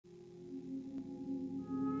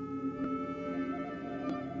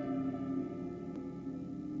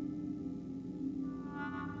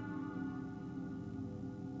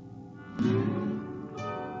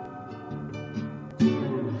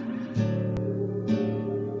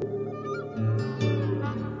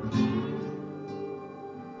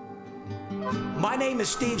name is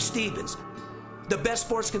Steve Stevens, the best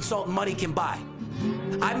sports consultant money can buy.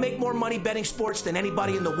 I make more money betting sports than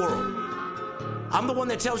anybody in the world. I'm the one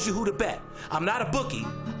that tells you who to bet. I'm not a bookie,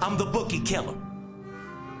 I'm the bookie killer.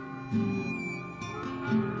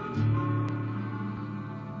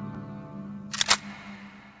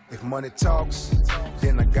 If money talks,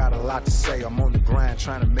 then I got a lot to say. I'm on the grind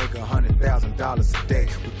trying to make $100,000 a day.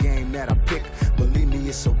 The game that I pick, believe me,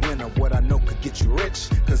 it's a winner. What I know could get you rich,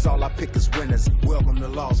 cause all I pick is winners. Welcome to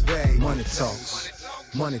Las Vegas. Money talks,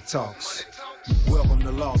 money talks. Welcome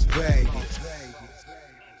to Las Vegas.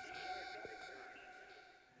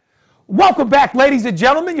 Welcome back, ladies and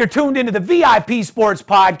gentlemen. You're tuned into the VIP Sports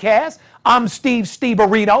Podcast. I'm Steve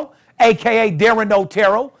Steverino, a.k.a. Darren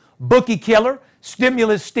Otero, Bookie Killer,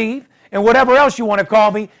 Stimulus Steve, and whatever else you want to call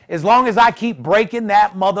me, as long as I keep breaking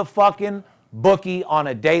that motherfucking bookie on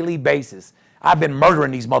a daily basis. I've been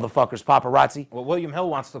murdering these motherfuckers, paparazzi. Well, William Hill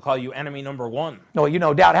wants to call you enemy number one. No, you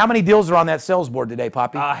no doubt. How many deals are on that sales board today,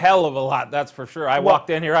 Poppy? A hell of a lot, that's for sure. I walked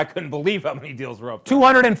in here, I couldn't believe how many deals were up there.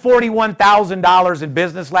 $241,000 in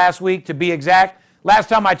business last week, to be exact. Last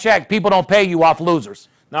time I checked, people don't pay you off losers.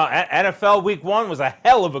 No, NFL Week 1 was a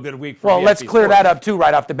hell of a good week for Well, VIP let's clear Sports. that up, too,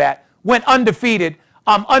 right off the bat. Went undefeated.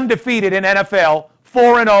 I'm undefeated in NFL,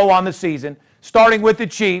 4-0 on the season, starting with the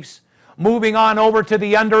Chiefs, moving on over to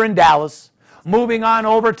the under in Dallas, moving on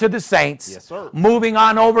over to the Saints, Yes, sir. moving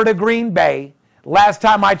on over to Green Bay. Last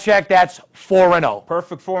time I checked, that's 4-0.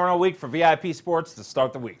 Perfect 4-0 week for VIP Sports to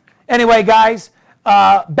start the week. Anyway, guys,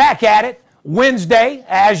 back at it. Wednesday,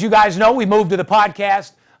 as you guys know, we moved to the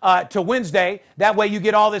podcast to Wednesday. That way you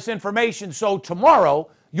get all this information. So tomorrow,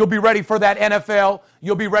 you'll be ready for that NFL,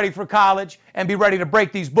 you'll be ready for college, and be ready to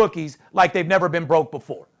break these bookies like they've never been broke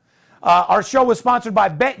before. Our show is sponsored by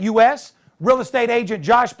BetUS, real estate agent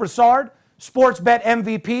Josh Broussard, Sports Bet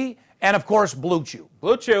MVP, and of course, Blue Chew.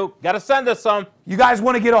 Blue Chew, got to send us some. You guys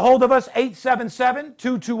want to get a hold of us,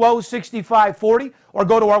 877-220-6540, or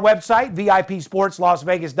go to our website,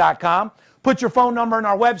 VIPSportsLasVegas.com. Put your phone number in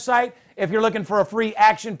our website. If you're looking for a free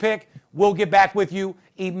action pick, we'll get back with you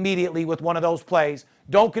immediately with one of those plays.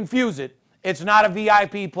 Don't confuse it. It's not a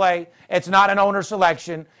VIP play. It's not an owner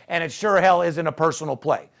selection. And it sure hell isn't a personal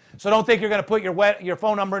play. So don't think you're going to put your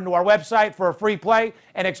phone number into our website for a free play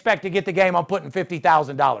and expect to get the game I'm putting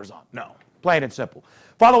 $50,000 on. No. Plain and simple.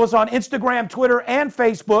 Follow us on Instagram, Twitter, and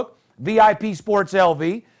Facebook, VIP Sports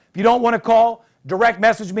LV. If you don't want to call, direct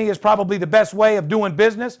message me is probably the best way of doing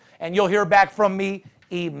business, and you'll hear back from me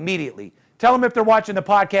immediately. Tell them if they're watching the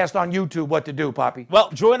podcast on YouTube what to do, Poppy. Well,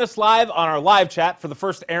 join us live on our live chat for the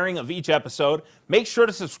first airing of each episode. Make sure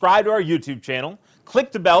to subscribe to our YouTube channel.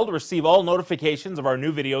 Click the bell to receive all notifications of our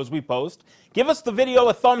new videos we post. Give us the video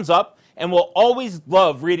a thumbs up, and we'll always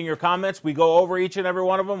love reading your comments. We go over each and every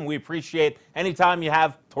one of them. We appreciate any time you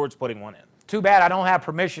have towards putting one in. Too bad I don't have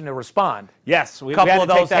permission to respond. Yes, a couple of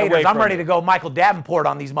those haters. I'm ready to go Michael Davenport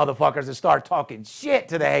on these motherfuckers and start talking shit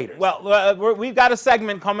to the haters. Well, we've got a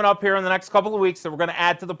segment coming up here in the next couple of weeks that we're going to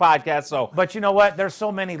add to the podcast. But you know what? There's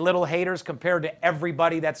so many little haters compared to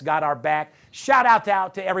everybody that's got our back. Shout out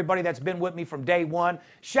to everybody that's been with me from day one.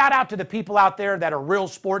 Shout out to the people out there that are real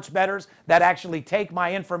sports bettors that actually take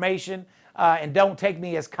my information and don't take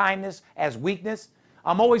me as kindness, as weakness.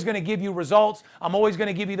 I'm always going to give you results. I'm always going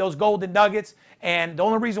to give you those golden nuggets. And the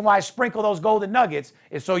only reason why I sprinkle those golden nuggets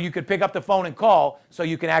is so you could pick up the phone and call so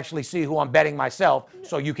you can actually see who I'm betting myself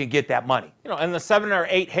so you can get that money. You know, and the 7 or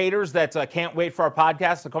 8 haters that can't wait for our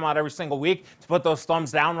podcast to come out every single week to put those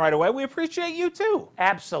thumbs down right away, we appreciate you too.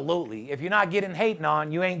 Absolutely. If you're not getting hating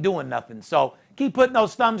on, you ain't doing nothing. So keep putting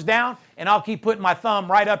those thumbs down, and I'll keep putting my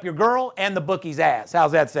thumb right up your girl and the bookie's ass.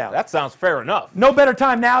 How's that sound? That sounds fair enough. No better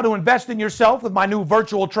time now to invest in yourself with my new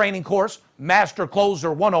virtual training course, Master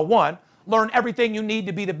Closer 101. Learn everything you need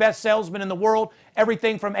to be the best salesman in the world,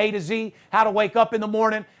 everything from A to Z, how to wake up in the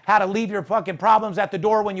morning, how to leave your fucking problems at the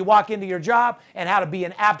door when you walk into your job, and how to be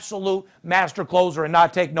an absolute master closer and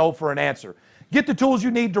not take no for an answer. Get the tools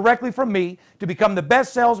you need directly from me to become the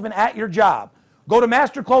best salesman at your job. Go to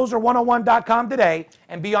mastercloser101.com today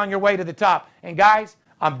and be on your way to the top. And guys,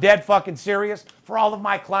 I'm dead fucking serious. For all of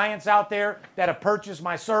my clients out there that have purchased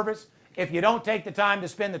my service, if you don't take the time to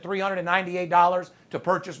spend the $398 to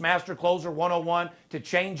purchase Master Closer 101 to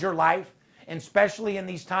change your life, and especially in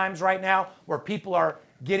these times right now where people are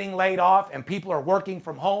getting laid off and people are working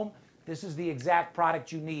from home, this is the exact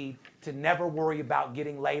product you need to never worry about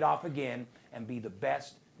getting laid off again and be the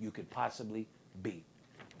best you could possibly be.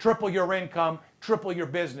 Triple your income, triple your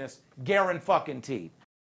business, guarantee.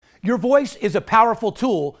 Your voice is a powerful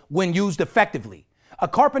tool when used effectively. A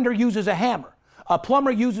carpenter uses a hammer, a plumber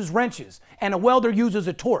uses wrenches, and a welder uses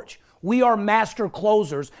a torch. We are master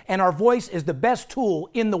closers, and our voice is the best tool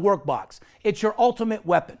in the workbox. It's your ultimate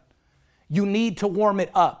weapon. You need to warm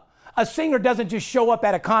it up. A singer doesn't just show up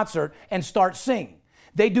at a concert and start singing.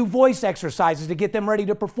 They do voice exercises to get them ready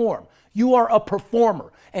to perform. You are a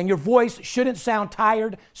performer, and your voice shouldn't sound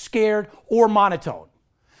tired, scared, or monotone.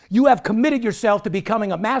 You have committed yourself to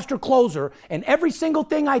becoming a master closer, and every single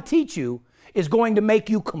thing I teach you is going to make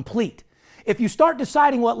you complete. If you start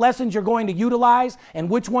deciding what lessons you're going to utilize and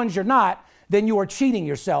which ones you're not, then you are cheating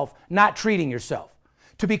yourself, not treating yourself.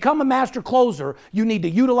 To become a master closer, you need to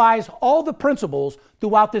utilize all the principles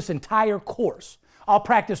throughout this entire course. I'll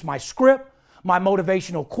practice my script, my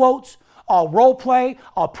motivational quotes, I'll role play,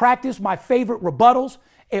 I'll practice my favorite rebuttals.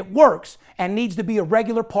 It works and needs to be a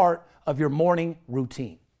regular part of your morning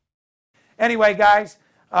routine. Anyway, guys,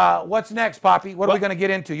 what's next, Poppy? What are we going to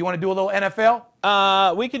get into? You want to do a little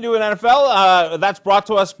NFL? We can do an NFL. That's brought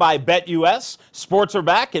to us by BetUS. Sports are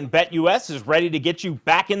back, and BetUS is ready to get you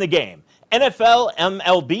back in the game. NFL,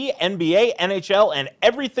 MLB, NBA, NHL, and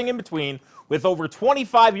everything in between. With over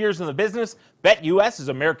 25 years in the business, BetUS is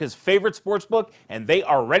America's favorite sportsbook, and they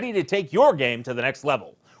are ready to take your game to the next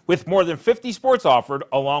level. With more than 50 sports offered,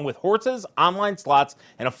 along with horses, online slots,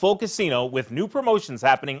 and a full casino with new promotions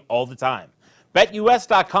happening all the time.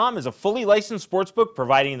 BetUS.com is a fully licensed sportsbook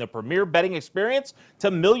providing the premier betting experience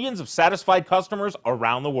to millions of satisfied customers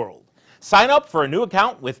around the world. Sign up for a new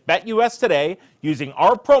account with BetUS today using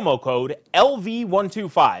our promo code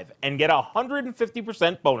LV125 and get a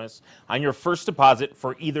 150% bonus on your first deposit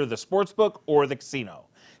for either the sportsbook or the casino.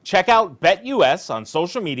 Check out BetUS on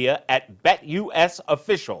social media at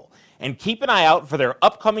BetUSOfficial and keep an eye out for their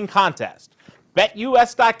upcoming contest.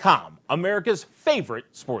 BetUS.com, America's favorite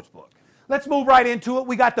sportsbook. Let's move right into it.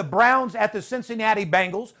 We got the Browns at the Cincinnati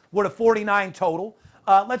Bengals with a 49 total.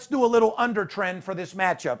 Let's do a little under trend for this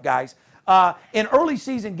matchup, guys. In early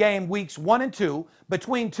season game weeks 1 and 2,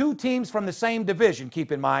 between two teams from the same division,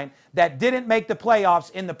 keep in mind, that didn't make the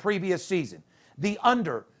playoffs in the previous season, the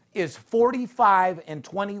under is 45 and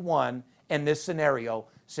 21 in this scenario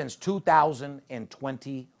since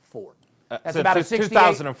 2024. That's about a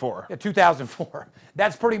 2004. 2004.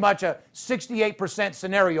 That's pretty much a 68%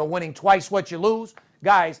 scenario, winning twice what you lose.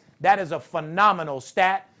 Guys, that is a phenomenal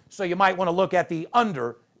stat. So you might want to look at the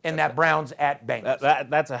under in that Browns at Bengals.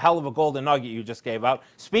 That's a hell of a golden nugget you just gave out.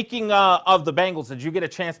 Speaking of the Bengals, did you get a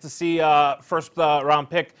chance to see first round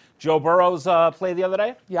pick Joe Burrow's play the other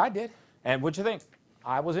day? Yeah, I did. And what'd you think?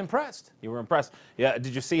 I was impressed. You were impressed. Yeah.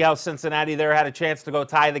 Did you see how Cincinnati there had a chance to go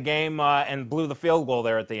tie the game and blew the field goal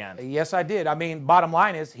there at the end? Yes, I did. I mean, bottom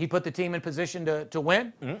line is he put the team in position to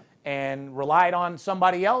win and relied on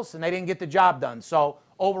somebody else, and they didn't get the job done. So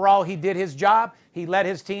overall, he did his job. He led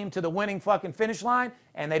his team to the winning fucking finish line,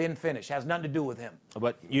 and they didn't finish. Has nothing to do with him.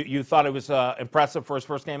 But you thought it was impressive for his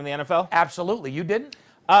first game in the NFL? Absolutely. You didn't?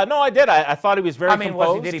 No, I did. I thought he was very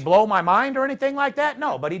composed. Did he blow my mind or anything like that?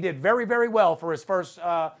 No, but he did very, very well for his first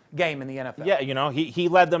game in the NFL. Yeah, you know, he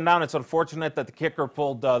led them down. It's unfortunate that the kicker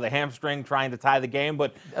pulled the hamstring trying to tie the game,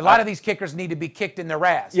 but a lot of these kickers need to be kicked in their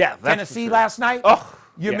ass. Yeah, that's Tennessee last night,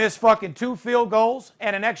 you missed fucking 2 field goals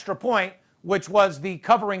and an extra point, which was the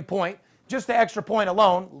covering point. Just the extra point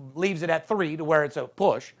alone leaves it at 3 to where it's a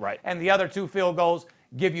push. Right. And the other 2 field goals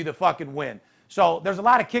give you the fucking win. So there's a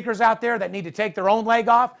lot of kickers out there that need to take their own leg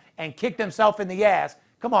off and kick themselves in the ass.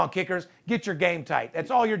 Come on, kickers, get your game tight. That's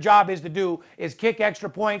all your job is to do, is kick extra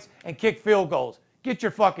points and kick field goals. Get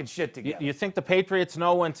your fucking shit together. You think the Patriots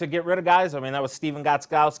know when to get rid of guys? I mean, that was Steven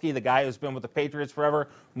Gostkowski, the guy who's been with the Patriots forever,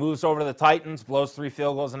 moves over to the Titans, blows 3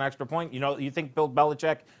 field goals and extra point. You know, you think Bill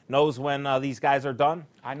Belichick knows when these guys are done?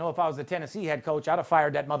 I know if I was the Tennessee head coach, I'd have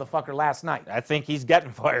fired that motherfucker last night. I think he's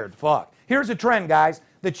getting fired. Fuck. Here's a trend, guys.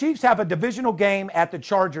 The Chiefs have a divisional game at the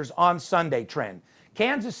Chargers on Sunday trend.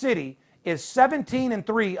 Kansas City is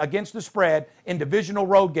 17-3 against the spread in divisional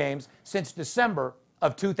road games since December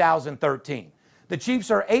of 2013. The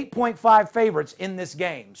Chiefs are 8.5 favorites in this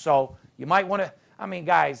game. So you might want to, I mean,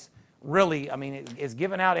 guys, really, I mean, is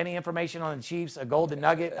giving out any information on the Chiefs a golden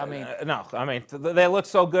nugget? I mean, no. I mean, they look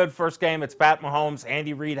so good first game. It's Pat Mahomes.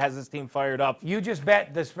 Andy Reid has his team fired up. You just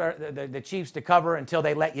bet the Chiefs to cover until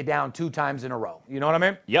they let you down 2 times in a row. You know what I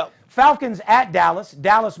mean? Yep. Falcons at Dallas.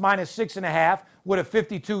 Dallas minus 6.5 with a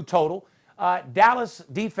 52 total. Dallas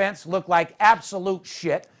defense looked like absolute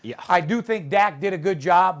shit. Yeah. I do think Dak did a good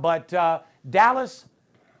job, but Dallas,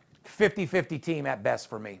 50-50 team at best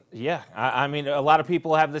for me. Yeah, I mean, a lot of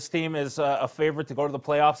people have this team as a favorite to go to the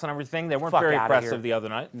playoffs and everything. They weren't very impressive the other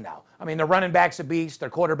night. No. I mean, their running back's a beast, their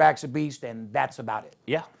quarterback's a beast, and that's about it.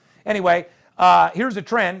 Yeah. Anyway, here's a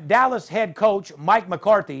trend. Dallas head coach Mike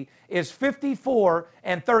McCarthy is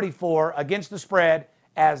 54-34 against the spread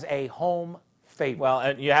as a home favorite. Well,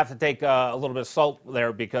 and you have to take a little bit of salt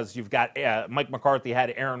there because you've got Mike McCarthy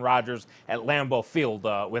had Aaron Rodgers at Lambeau Field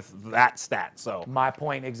with that stat. So my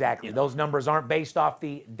point exactly. Those numbers aren't based off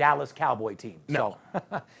the Dallas Cowboy team. No.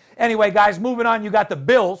 So. Anyway, guys, moving on. You got the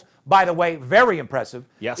Bills, by the way, very impressive.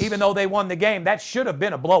 Yes. Even though they won the game, that should have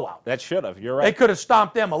been a blowout. that should have. You're right. They could have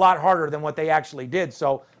stomped them a lot harder than what they actually did.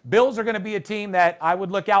 So Bills are going to be a team that I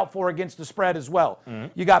would look out for against the spread as well.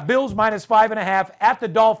 You got Bills minus 5.5 at the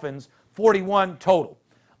Dolphins, 41 total.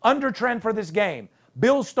 Under trend for this game,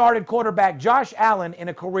 Bills started quarterback Josh Allen in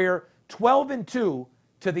a career 12-2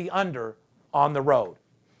 to the under on the road.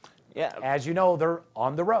 Yeah. As you know, they're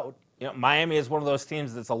on the road. You know, Miami is one of those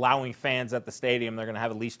teams that's allowing fans at the stadium. They're going to have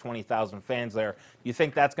at least 20,000 fans there. You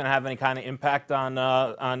think that's going to have any kind of impact on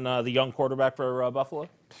the young quarterback for Buffalo?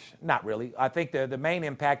 Not really. I think the main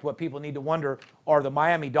impact, what people need to wonder, are the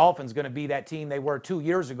Miami Dolphins going to be that team they were 2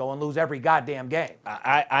 years ago and lose every goddamn game?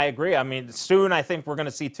 I agree. I mean, soon I think we're going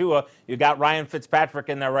to see Tua. You got Ryan Fitzpatrick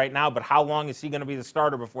in there right now, but how long is he going to be the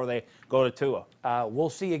starter before they go to Tua? We'll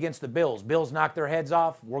see against the Bills. Bills knock their heads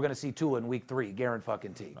off. We're going to see Tua in week 3,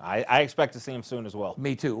 guarantee. I expect to see him soon as well.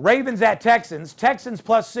 Me too. Ravens at Texans. Texans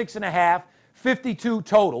plus 6.5, 52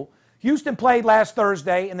 total. Houston played last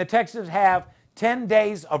Thursday, and the Texans have 10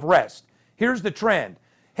 days of rest. Here's the trend.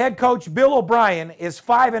 Head coach Bill O'Brien is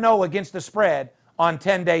 5-0 against the spread on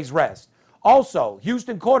 10 days rest. Also,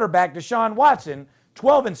 Houston quarterback Deshaun Watson,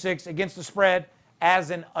 12-6 against the spread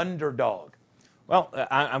as an underdog. Well,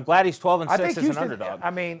 I'm glad he's 12-6 as an underdog.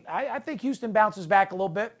 I mean, I think Houston bounces back a little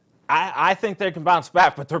bit. I think they can bounce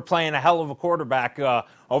back, but they're playing a hell of a quarterback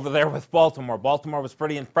over there with Baltimore. Baltimore was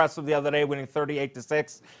pretty impressive the other day, winning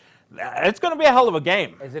 38-6. It's going to be a hell of a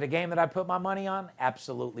game. Is it a game that I put my money on?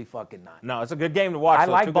 Absolutely fucking not. No, it's a good game to watch. I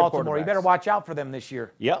like Baltimore. You better watch out for them this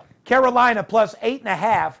year. Yep. Carolina plus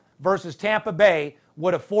 8.5 versus Tampa Bay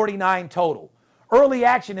with a 49 total. Early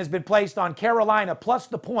action has been placed on Carolina plus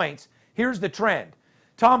the points. Here's the trend.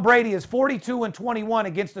 Tom Brady is 42-21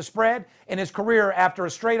 against the spread in his career after a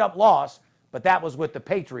straight-up loss, but that was with the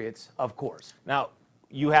Patriots, of course. Now,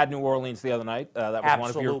 you had New Orleans the other night. That was one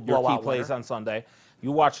of your key plays on Sunday.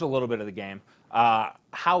 You watched a little bit of the game.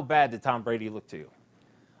 How bad did Tom Brady look to you?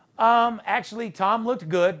 Actually, Tom looked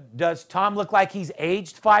good. Does Tom look like he's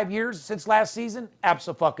aged 5 years since last season?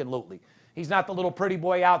 Abso-fucking-lutely. He's not the little pretty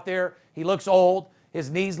boy out there. He looks old. His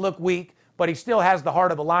knees look weak, but he still has the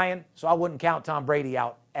heart of a lion, so I wouldn't count Tom Brady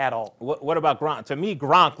out at all. What about Gronk? To me,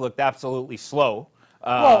 Gronk looked absolutely slow.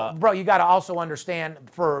 Well, bro, you got to also understand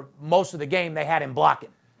for most of the game they had him blocking.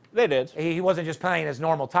 They did. He wasn't just playing his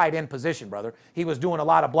normal tight end position, brother. He was doing a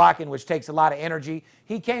lot of blocking, which takes a lot of energy.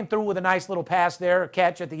 He came through with a nice little pass there, a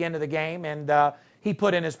catch at the end of the game, and he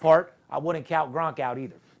put in his part. I wouldn't count Gronk out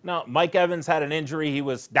either. No, Mike Evans had an injury. He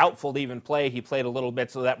was doubtful to even play. He played a little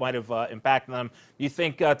bit, so that might have impacted them. You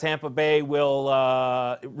think Tampa Bay will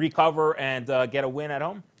recover and get a win at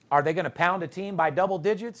home? Are they going to pound a team by double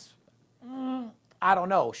digits? I don't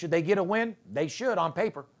know. Should they get a win? They should on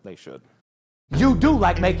paper. They should. You do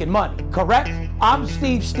like making money, correct? I'm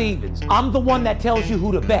Steve Stevens. I'm the one that tells you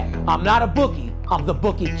who to bet. I'm not a bookie. I'm the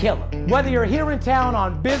bookie killer. Whether you're here in town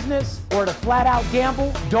on business or to flat out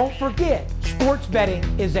gamble, don't forget, sports betting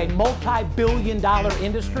is a multi-billion-dollar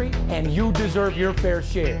industry and you deserve your fair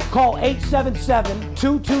share. Call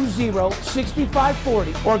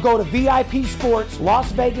 877-220-6540 or go to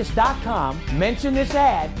VIPSportsLasVegas.com, mention this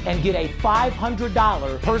ad, and get a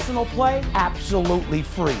 $500 personal play absolutely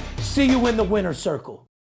free. See you in the winner's circle.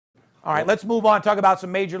 All right, let's move on. Talk about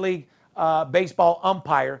some Major League Baseball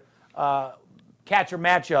umpire catcher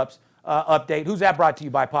matchups update. Who's that brought to you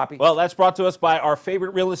by, Poppy? Well, that's brought to us by our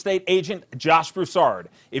favorite real estate agent, Josh Broussard.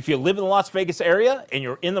 If you live in the Las Vegas area and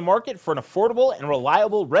you're in the market for an affordable and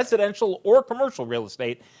reliable residential or commercial real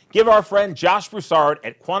estate, give our friend Josh Broussard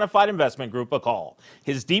at Quantified Investment Group a call.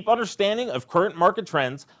 His deep understanding of current market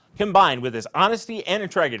trends, combined with his honesty and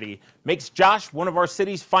integrity, makes Josh one of our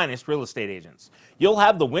city's finest real estate agents. You'll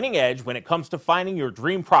have the winning edge when it comes to finding your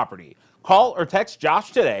dream property. Call or text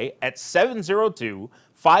Josh today at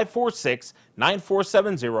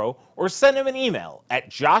 702-546-9470 or send him an email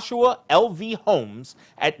at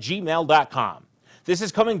joshualvhomes@gmail.com. This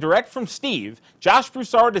is coming direct from Steve. Josh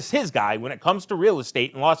Broussard is his guy when it comes to real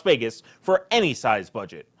estate in Las Vegas for any size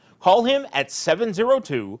budget. Call him at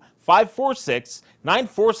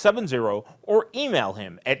 702-546-9470 or email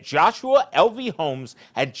him at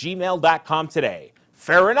joshualvhomes@gmail.com today.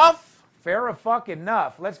 Fair enough? Fair fucking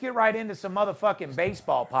enough. Let's get right into some motherfucking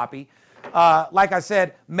baseball, Poppy. Like I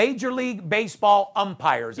said, Major League Baseball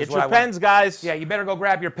umpires. Get your pens, guys. Yeah, you better go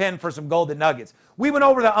grab your pen for some golden nuggets. We went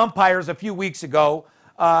over the umpires a few weeks ago.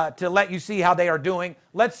 to let you see how they are doing.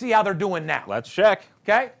 Let's see how they're doing now. Let's check.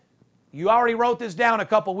 Okay? You already wrote this down a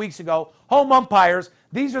couple weeks ago. Home umpires,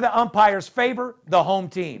 these are the umpires favor the home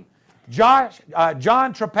team. John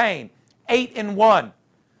Trepane, 8-1.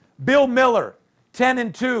 Bill Miller,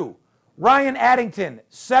 10-2. Ryan Addington,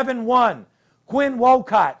 7-1. Quinn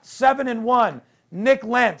Wolcott, 7-1. Nick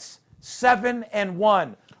Lentz,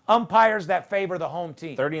 7-1. Umpires that favor the home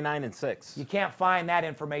team. 39-6. You can't find that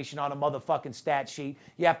information on a motherfucking stat sheet.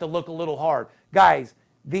 You have to look a little hard. Guys,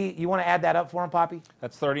 you want to add that up for him, Poppy?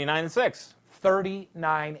 That's 39-6.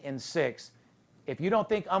 39-6. If you don't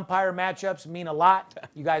think umpire matchups mean a lot,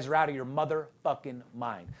 you guys are out of your motherfucking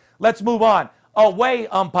mind. Let's move on. Away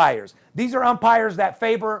umpires. These are umpires that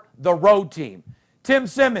favor the road team. Tim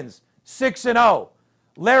Simmons, 6-0.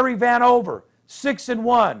 Larry Vanover,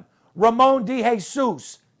 6-1. Ramon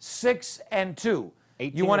DeJesus, 6-2.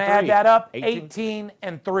 You want to add that up? 18-3.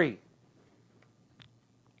 Did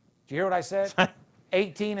you hear what I said?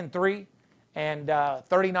 18-3 and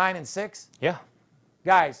 39-6. Yeah.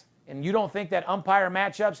 Guys, and you don't think that umpire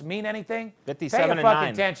matchups mean anything? 57-9. Pay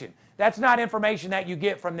fucking attention. That's not information that you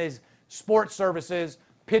get from these sports services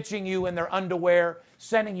pitching you in their underwear,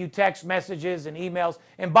 sending you text messages and emails.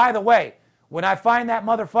 And by the way, when I find that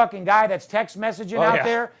motherfucking guy that's text messaging out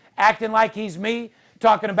there, acting like he's me,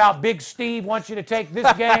 talking about Big Steve wants you to take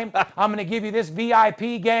this game, I'm going to give you this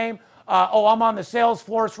VIP game, I'm on the sales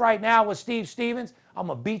force right now with Steve Stevens, I'm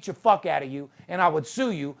going to beat your fuck out of you, and I would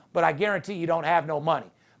sue you, but I guarantee you don't have no money.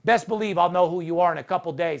 Best believe I'll know who you are in a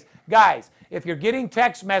couple days. Guys, if you're getting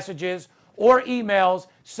text messages or emails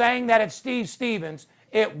saying that it's Steve Stevens,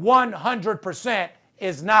 it 100%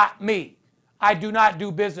 is not me. I do not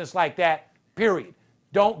do business like that, period.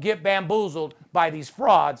 Don't get bamboozled by these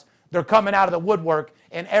frauds. They're coming out of the woodwork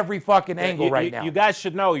in every fucking angle right now. You guys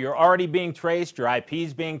should know you're already being traced. Your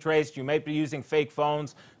IP's being traced. You may be using fake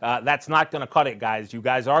phones. That's not going to cut it, guys. You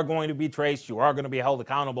guys are going to be traced. You are going to be held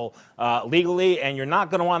accountable legally, and you're not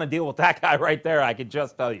going to want to deal with that guy right there, I can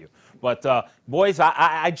just tell you. But, boys,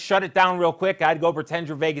 I'd shut it down real quick. I'd go pretend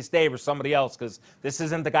you're Vegas Dave or somebody else because this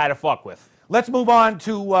isn't the guy to fuck with. Let's move on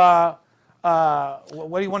to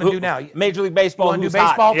what do you want to do now? Major League Baseball. You want to do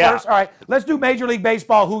baseball first? All right. Let's do Major League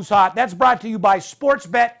Baseball Who's Hot. That's brought to you by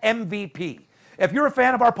SportsBet MVP. If you're a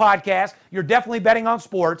fan of our podcast, you're definitely betting on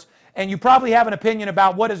sports, and you probably have an opinion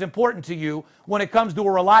about what is important to you when it comes to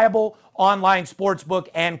a reliable online sportsbook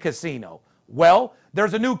and casino. Well,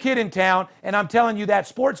 there's a new kid in town, and I'm telling you that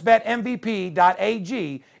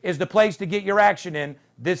sportsbetmvp.ag is the place to get your action in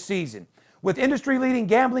this season. With industry-leading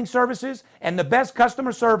gambling services and the best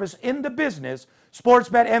customer service in the business,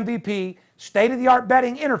 SportsBet MVP state-of-the-art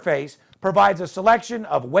betting interface provides a selection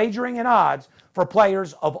of wagering and odds for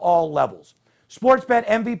players of all levels. SportsBet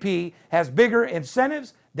MVP has bigger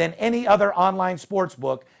incentives than any other online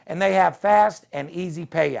sportsbook, and they have fast and easy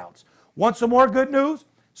payouts. Want some more good news?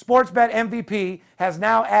 SportsBet MVP has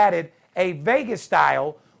now added a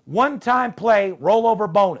Vegas-style one-time play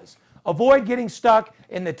rollover bonus. Avoid getting stuck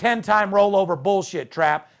in the 10-time rollover bullshit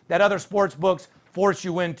trap that other sports books force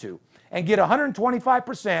you into. And get a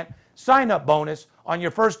 125% sign-up bonus on your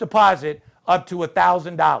first deposit up to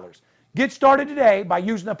 $1,000. Get started today by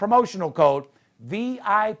using the promotional code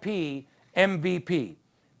VIPMVP.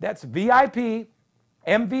 That's VIPMVP,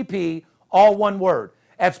 all one word.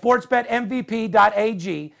 At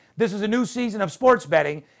sportsbetmvp.ag, this is a new season of sports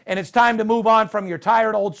betting, and it's time to move on from your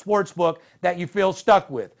tired old sports book that you feel stuck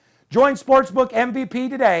with. Join Sportsbook MVP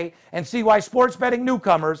today and see why sports betting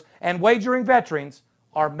newcomers and wagering veterans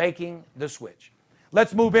are making the switch.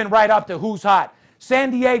 Let's move in right up to Who's Hot.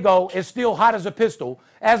 San Diego is still hot as a pistol.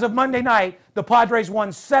 As of Monday night, the Padres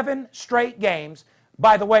won 7 straight games.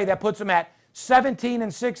 By the way, that puts them at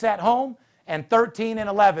 17-6 at home and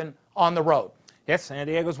 13-11 on the road. Yes, San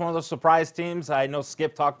Diego's one of those surprise teams. I know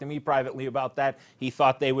Skip talked to me privately about that. He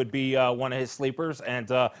thought they would be one of his sleepers, and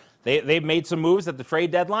they've made some moves at the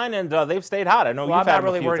trade deadline, and they've stayed hot. I know you've had them a few times. I'm not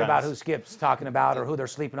really worried about who Skip's talking about or who they're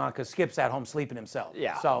sleeping on because Skip's at home sleeping himself.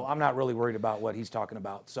 Yeah. So I'm not really worried about what he's talking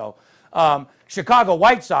about. So Chicago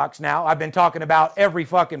White Sox now, I've been talking about every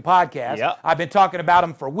fucking podcast. Yep. I've been talking about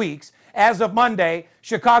them for weeks. As of Monday,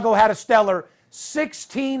 Chicago had a stellar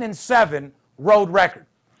 16-7 road record.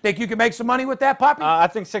 Think you can make some money with that, Poppy? I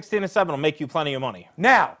think 16-7 will make you plenty of money.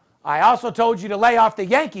 Now, I also told you to lay off the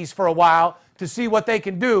Yankees for a while to see what they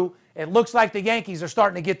can do. It looks like the Yankees are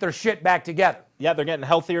starting to get their shit back together. Yeah, they're getting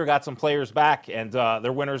healthier, got some players back, and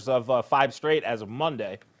they're winners of 5 straight as of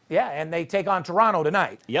Monday. Yeah, and they take on Toronto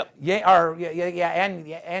tonight. Yep.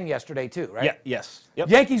 And yesterday too, right? Yeah. Yes. Yep.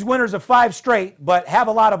 Yankees winners of 5 straight, but have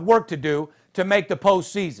a lot of work to do to make the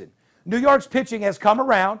postseason. New York's pitching has come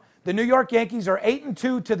around. The New York Yankees are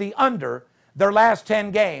 8-2 to the under their last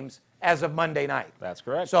 10 games as of Monday night. That's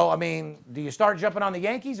correct. So, I mean, do you start jumping on the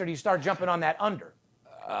Yankees or do you start jumping on that under?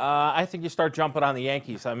 I think you start jumping on the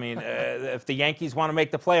Yankees. I mean, if the Yankees want to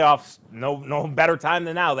make the playoffs, no better time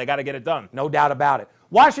than now. They got to get it done. No doubt about it.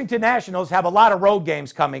 Washington Nationals have a lot of road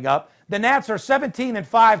games coming up. The Nats are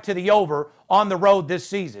 17-5 to the over on the road this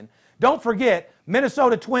season. Don't forget,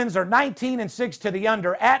 Minnesota Twins are 19-6 to the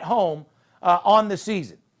under at home on the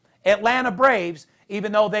season. Atlanta Braves,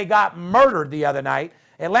 even though they got murdered the other night,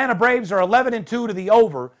 Atlanta Braves are 11-2 to the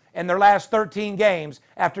over in their last 13 games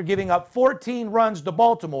after giving up 14 runs to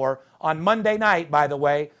Baltimore on Monday night, by the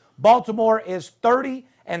way. Baltimore is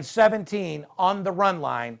 30-17 on the run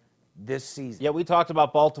line this season. Yeah, we talked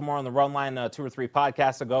about Baltimore on the run line 2 or 3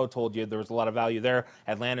 podcasts ago. Told you there was a lot of value there.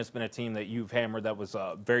 Atlanta's been a team that you've hammered. That was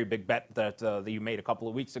a very big bet that you made a couple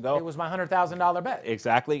of weeks ago. It was my $100,000 bet.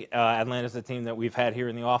 Exactly. Atlanta's a team that we've had here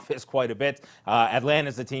in the office quite a bit.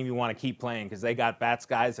 Atlanta's a team you want to keep playing because they got bats,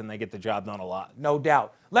 guys, and they get the job done a lot. No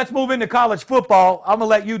doubt. Let's move into college football. I'm going to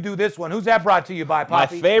let you do this one. Who's that brought to you by,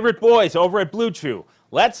 Poppy? My favorite boys over at Blue Chew.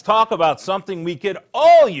 Let's talk about something we could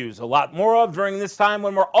all use a lot more of during this time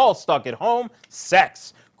when we're all stuck at home: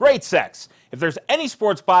 sex. Great sex. If there's any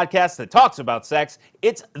sports podcast that talks about sex,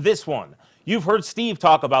 it's this one. You've heard Steve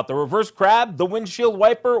talk about the reverse crab, the windshield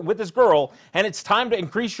wiper with his girl, and it's time to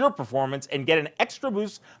increase your performance and get an extra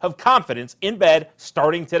boost of confidence in bed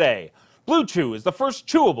starting today. Blue Chew is the first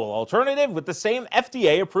chewable alternative with the same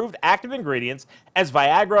FDA-approved active ingredients as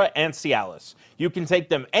Viagra and Cialis. You can take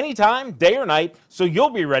them anytime, day or night, so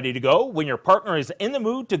you'll be ready to go when your partner is in the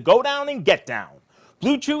mood to go down and get down.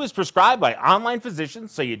 Blue Chew is prescribed by online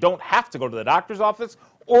physicians, so you don't have to go to the doctor's office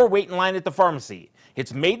or wait in line at the pharmacy.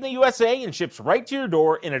 It's made in the USA and ships right to your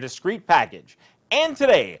door in a discreet package. And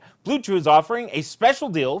today, Blue Chew is offering a special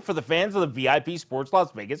deal for the fans of the VIP Sports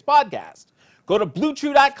Las Vegas podcast. Go to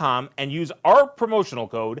BlueChew.com and use our promotional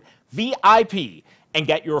code VIP and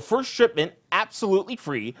get your first shipment absolutely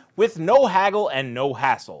free with no haggle and no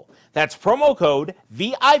hassle. That's promo code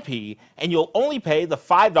VIP and you'll only pay the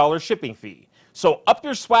 $5 shipping fee. So up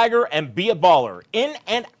your swagger and be a baller in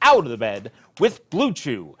and out of the bed with Blue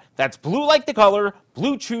Chew. That's blue like the color,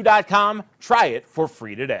 BlueChew.com. Try it for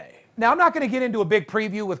free today. Now, I'm not going to get into a big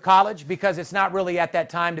preview with college because it's not really at that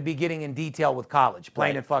time to be getting in detail with college,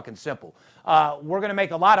 plain and fucking simple. We're going to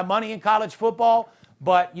make a lot of money in college football,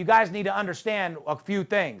 but you guys need to understand a few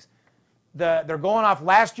things. They're going off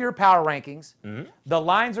last year power rankings. Mm-hmm. The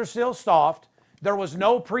lines are still soft. There was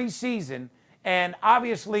no preseason, and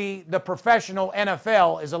obviously the professional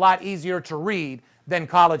NFL is a lot easier to read than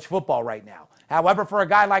college football right now. However, for a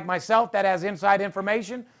guy like myself that has inside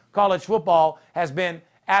information, college football has been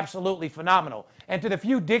absolutely phenomenal. And to the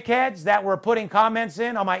few dickheads that were putting comments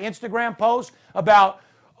in on my Instagram post about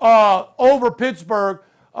over Pittsburgh,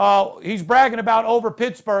 he's bragging about over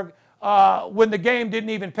Pittsburgh when the game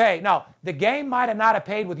didn't even pay. No, the game might have not have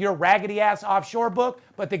paid with your raggedy-ass offshore book,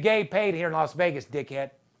 but the game paid here in Las Vegas,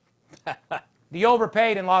 dickhead. The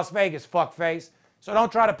overpaid in Las Vegas, fuckface. So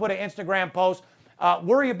don't try to put an Instagram post.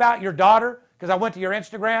 Worry about your daughter, because I went to your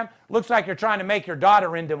Instagram. Looks like you're trying to make your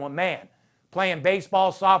daughter into a man. Playing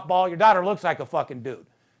baseball, softball. Your daughter looks like a fucking dude.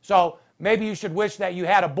 So maybe you should wish that you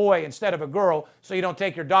had a boy instead of a girl so you don't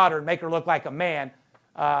take your daughter and make her look like a man,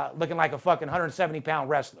 looking like a fucking 170-pound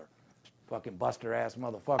wrestler. Fucking buster-ass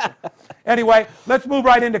motherfucker. Anyway, let's move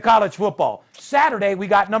right into college football. Saturday, we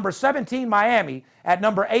got number 17 Miami at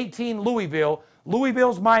number 18 Louisville.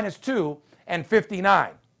 Louisville's -2 and 59.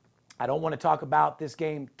 I don't want to talk about this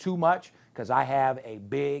game too much because I have a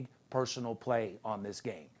big personal play on this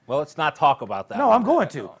game. Well, let's not talk about that. No, I'm going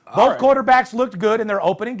to. Both quarterbacks looked good in their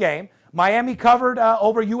opening game. Miami covered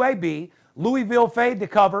over UAB. Louisville faded to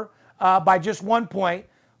cover by just 1 point.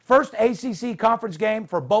 First ACC conference game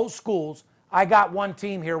for both schools. I got one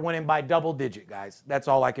team here winning by double digit, guys. That's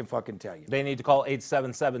all I can fucking tell you. They need to call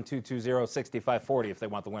 877-220-6540 if they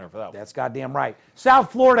want the winner for that one. That's goddamn right.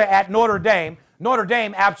 South Florida at Notre Dame. Notre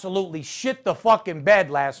Dame absolutely shit the fucking bed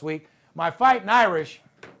last week. My fighting Irish,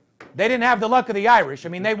 they didn't have the luck of the Irish. I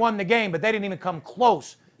mean, they won the game, but they didn't even come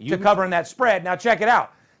close to covering that spread. Now, check it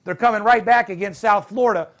out. They're coming right back against South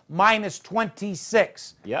Florida,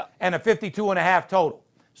 -26. Yeah. And a 52.5 total.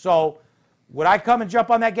 So, would I come and jump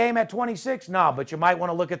on that game at 26? Nah, but you might want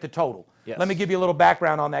to look at the total. Yes. Let me give you a little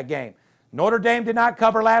background on that game. Notre Dame did not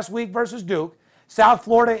cover last week versus Duke. South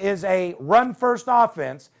Florida is a run-first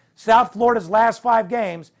offense. South Florida's last 5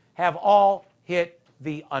 games have all hit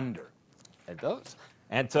the under. It does.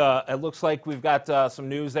 And it looks like we've got some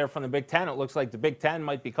news there from the Big Ten. It looks like the Big Ten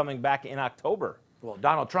might be coming back in October. Well,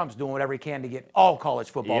 Donald Trump's doing whatever he can to get all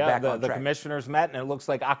college football back on track. The commissioners met, and it looks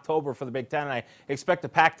like October for the Big Ten. And I expect the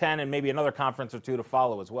Pac-10 and maybe another conference or two to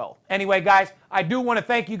follow as well. Anyway, guys, I do want to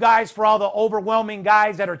thank you guys for all the overwhelming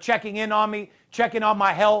guys that are checking in on me, checking on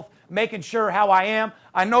my health, making sure how I am.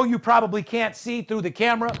 I know you probably can't see through the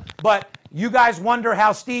camera, but you guys wonder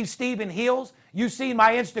how Steven heals. You see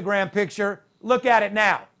my Instagram picture. Look at it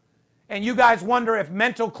now. And you guys wonder if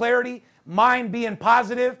mental clarity, mind being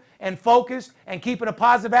positive and focused and keeping a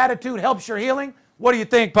positive attitude helps your healing. What do you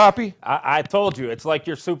think, Poppy? I told you, it's like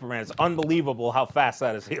you're Superman. It's unbelievable how fast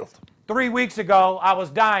that is healed. 3 weeks ago, I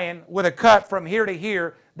was dying with a cut from here to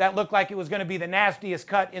here that looked like it was going to be the nastiest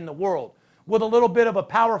cut in the world. With a little bit of a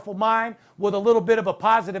powerful mind, with a little bit of a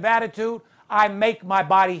positive attitude, I make my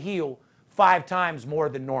body heal 5 times more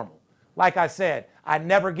than normal. Like I said, I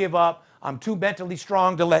never give up. I'm too mentally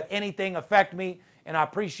strong to let anything affect me, and I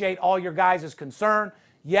appreciate all your guys' concern.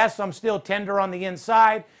 Yes, I'm still tender on the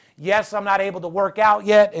inside. Yes, I'm not able to work out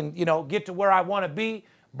yet and, get to where I want to be.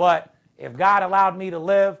 But if God allowed me to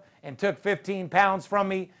live and took 15 pounds from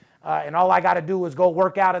me, and all I got to do is go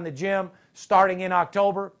work out in the gym starting in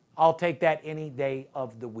October, I'll take that any day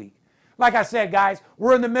of the week. Like I said, guys,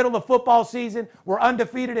 we're in the middle of football season. We're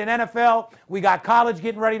undefeated in NFL. We got college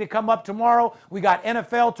getting ready to come up tomorrow. We got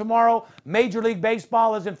NFL tomorrow. Major League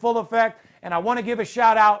Baseball is in full effect. And I want to give a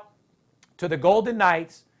shout out to the Golden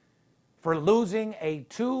Knights for losing a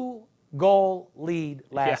 2-goal lead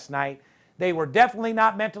last night. They were definitely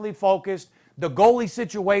not mentally focused. The goalie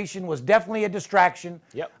situation was definitely a distraction.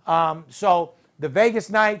 So the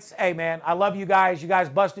Vegas Knights, hey, man, I love you guys. You guys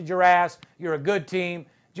busted your ass. You're a good team.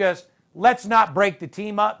 Just let's not break the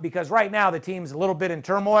team up because right now the team's a little bit in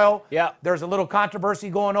turmoil. There's a little controversy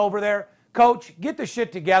going over there. Coach, get the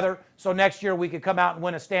shit together so next year we could come out and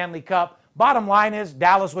win a Stanley Cup. Bottom line is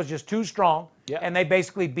Dallas was just too strong, and they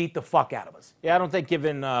basically beat the fuck out of us. I don't think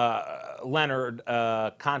giving Leonard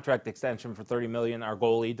a contract extension for $30 million, our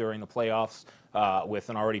goalie, during the playoffs with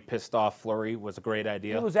an already pissed off Fleury was a great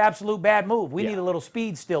idea. It was an absolute bad move. We need a little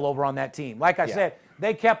speed still over on that team. Like I said,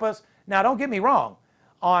 they kept us. Now, don't get me wrong.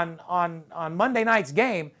 On Monday night's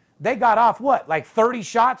game, they got off, like 30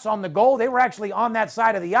 shots on the goal? They were actually on that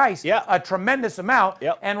side of the ice a tremendous amount,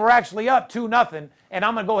 and we're actually up 2-0. And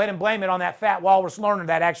I'm going to go ahead and blame it on that fat walrus learner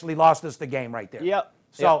that actually lost us the game right there.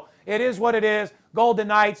 So it is what it is. Golden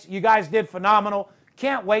Knights, you guys did phenomenal.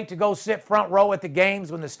 Can't wait to go sit front row at the games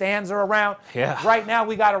when the stands are around. Right now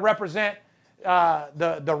we got to represent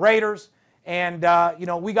the Raiders. And,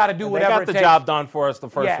 we got to do whatever it takes. They got the job done for us the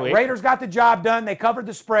first week. Raiders got the job done. They covered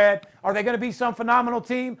the spread. Are they going to be some phenomenal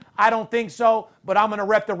team? I don't think so, but I'm going to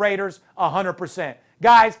rep the Raiders 100%.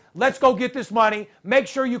 Guys, let's go get this money. Make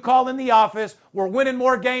sure you call in the office. We're winning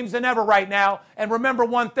more games than ever right now. And remember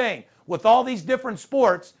one thing. With all these different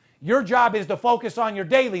sports, your job is to focus on your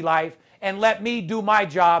daily life and let me do my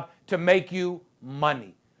job to make you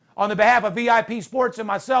money. On the behalf of VIP Sports and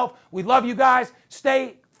myself, we love you guys.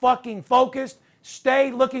 Stay fucking focused.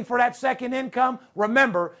 Stay looking for that second income.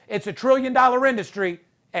 Remember, it's a $1 trillion industry,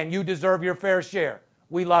 and you deserve your fair share.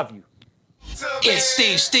 We love you. It's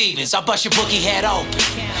Steve Stevens, I'll bust your bookie head open.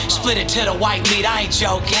 Split it to the white meat, I ain't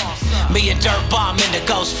joking. Me and Dirt Bomb in the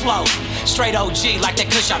ghost float. Straight OG like that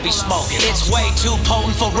kush I be smoking. It's way too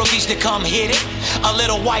potent for rookies to come hit it. A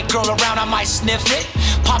little white girl around, I might sniff it.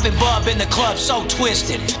 Poppin' bub in the club, so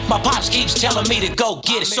twisted. My pops keeps telling me to go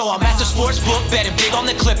get it. So I'm at the sports book, betting big on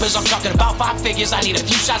the Clippers. I'm talking about 5 figures, I need a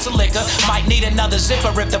few shots of liquor. Might need another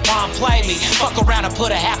zipper if the bomb play me. Fuck around and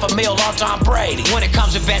put $500,000 on Tom Brady. When it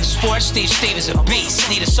comes to betting sports, Steve Stevens a beast.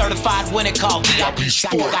 Need a certified winner called VIP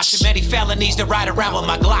Sports. Got too many felonies to ride around with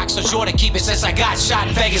my Glock, so sure to keep it since I got shot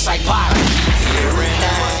in Vegas like Pop. Here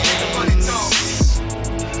and